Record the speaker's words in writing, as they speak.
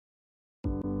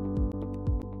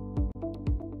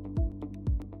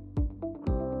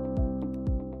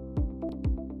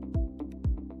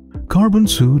Carbon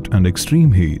soot and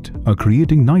extreme heat are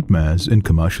creating nightmares in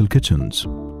commercial kitchens.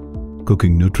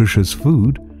 Cooking nutritious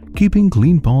food, keeping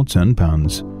clean pots and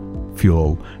pans,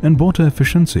 fuel and water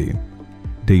efficiency,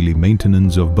 daily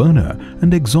maintenance of burner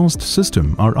and exhaust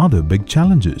system are other big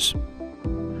challenges.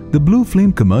 The Blue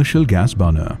Flame commercial gas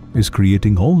burner is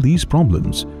creating all these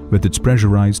problems with its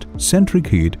pressurized centric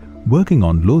heat working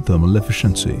on low thermal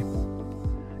efficiency.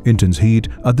 Intense heat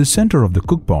at the center of the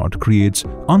cookpot creates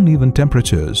uneven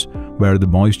temperatures where the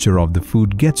moisture of the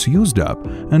food gets used up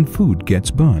and food gets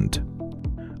burnt.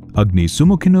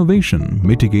 Agnisumukh innovation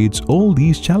mitigates all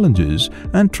these challenges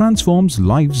and transforms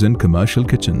lives in commercial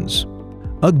kitchens.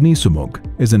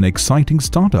 Agnisumukh is an exciting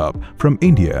startup from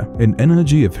India in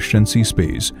energy efficiency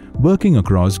space working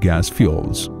across gas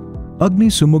fuels.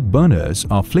 Agnisumukh burners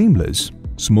are flameless,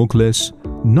 smokeless,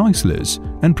 noiseless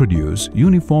and produce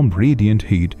uniform radiant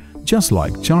heat just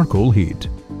like charcoal heat.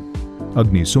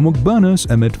 Agnisumukh burners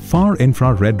emit far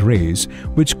infrared rays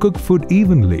which cook food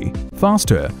evenly,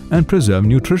 faster and preserve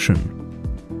nutrition.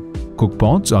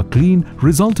 Cookpots are clean,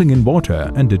 resulting in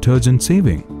water and detergent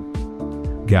saving.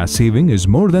 Gas saving is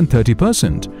more than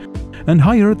 30% and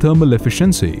higher thermal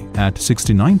efficiency at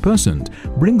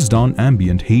 69% brings down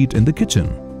ambient heat in the kitchen.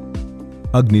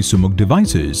 Agnisumukh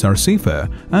devices are safer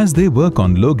as they work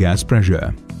on low gas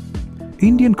pressure.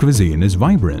 Indian cuisine is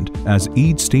vibrant as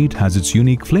each state has its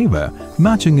unique flavor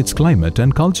matching its climate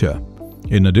and culture.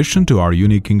 In addition to our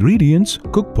unique ingredients,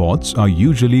 cookpots are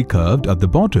usually curved at the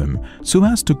bottom so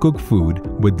as to cook food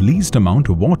with least amount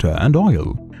of water and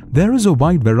oil. There is a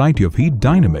wide variety of heat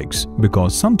dynamics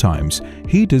because sometimes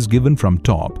heat is given from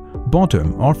top,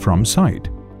 bottom or from side.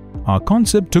 Our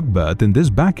concept took birth in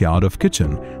this backyard of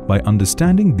kitchen by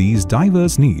understanding these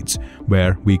diverse needs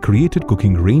where we created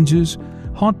cooking ranges,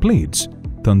 hot plates,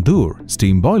 tandoor,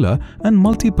 steam boiler and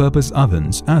multi-purpose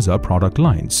ovens as our product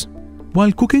lines.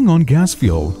 While cooking on gas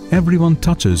fuel, everyone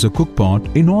touches a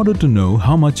cookpot in order to know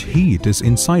how much heat is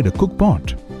inside a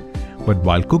cookpot. But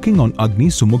while cooking on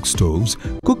Agnisumukh stoves,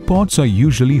 cookpots are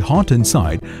usually hot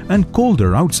inside and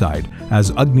colder outside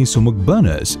as Agnisumukh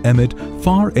burners emit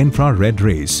far infrared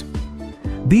rays.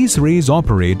 These rays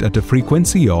operate at a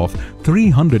frequency of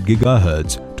 300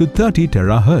 GHz to 30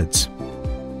 THz.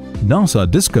 NASA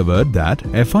discovered that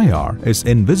FIR is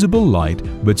invisible light,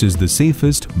 which is the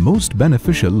safest, most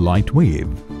beneficial light wave.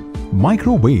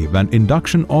 Microwave and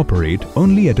induction operate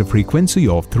only at a frequency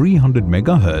of 300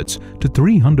 MHz to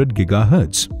 300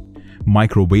 GHz.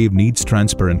 Microwave needs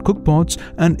transparent cookpots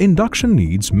and induction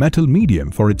needs metal medium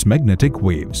for its magnetic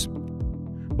waves.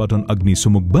 But on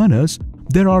Agnisumukh burners,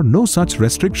 there are no such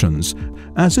restrictions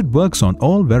as it works on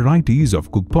all varieties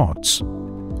of cookpots.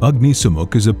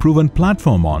 Agnisumukh is a proven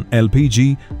platform on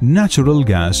LPG, natural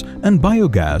gas and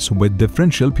biogas with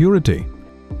differential purity.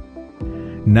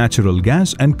 Natural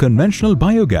gas and conventional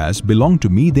biogas belong to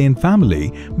methane family,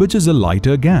 which is a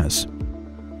lighter gas.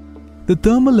 The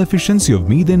thermal efficiency of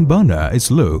methane burner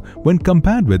is low when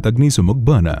compared with Agnisumukh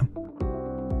burner.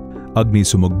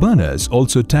 Agnisumukh burners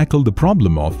also tackle the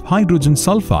problem of hydrogen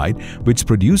sulfide, which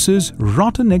produces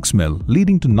rotten egg smell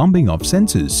leading to numbing of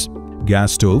senses.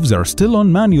 Gas stoves are still on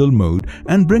manual mode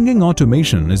and bringing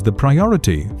automation is the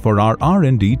priority for our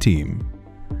R&D team.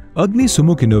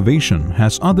 Agnisumukh innovation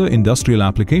has other industrial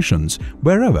applications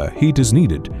wherever heat is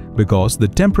needed because the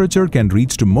temperature can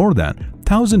reach to more than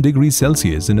 1000 degrees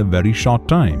Celsius in a very short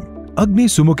time.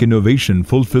 Agnisumukh innovation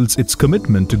fulfills its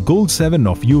commitment to Goal 7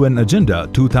 of UN Agenda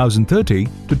 2030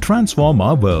 to transform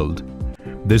our world.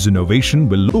 This innovation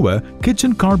will lower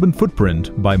kitchen carbon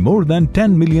footprint by more than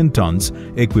 10 million tons,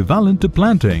 equivalent to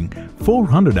planting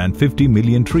 450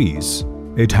 million trees.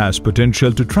 It has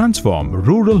potential to transform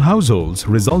rural households,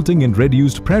 resulting in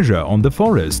reduced pressure on the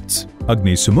forests.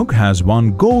 Agnisumukh has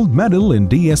won gold medal in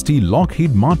DST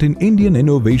Lockheed Martin Indian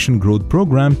Innovation Growth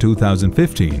Program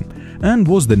 2015 and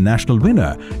was the national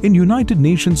winner in United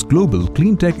Nations Global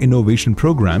Cleantech Innovation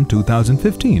Program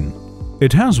 2015.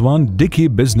 It has won Dickey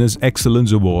Business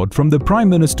Excellence Award from the Prime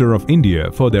Minister of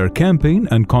India for their campaign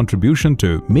and contribution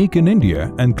to Make in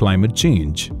India and climate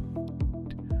change.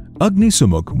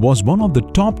 Agnisumukh was one of the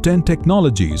top 10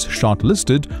 technologies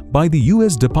shortlisted by the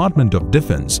US Department of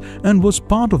Defense and was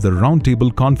part of the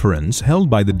roundtable conference held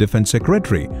by the Defense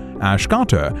Secretary Ash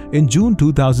Carter in June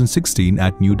 2016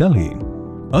 at New Delhi.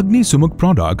 Agnisumukh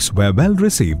products were well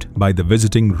received by the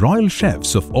visiting royal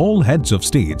chefs of all heads of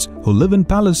states who live in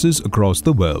palaces across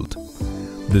the world.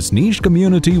 This niche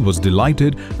community was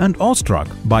delighted and awestruck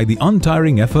by the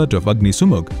untiring effort of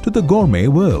Agnisumukh to the gourmet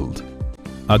world.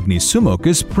 Agnisumukh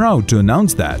is proud to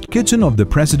announce that Kitchen of the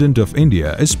President of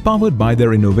India is powered by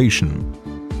their innovation.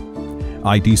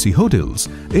 ITC Hotels,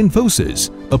 Infosys,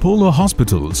 Apollo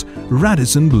Hospitals,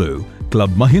 Radisson Blu, Club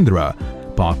Mahindra,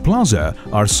 Park Plaza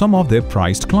are some of their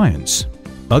prized clients.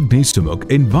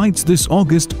 Agnisumukh invites this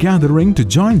August gathering to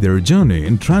join their journey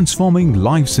in transforming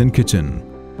lives in kitchen.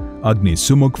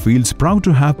 Agnisumukh feels proud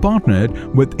to have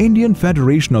partnered with Indian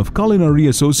Federation of Culinary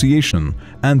Association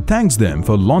and thanks them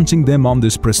for launching them on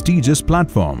this prestigious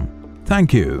platform.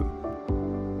 Thank you.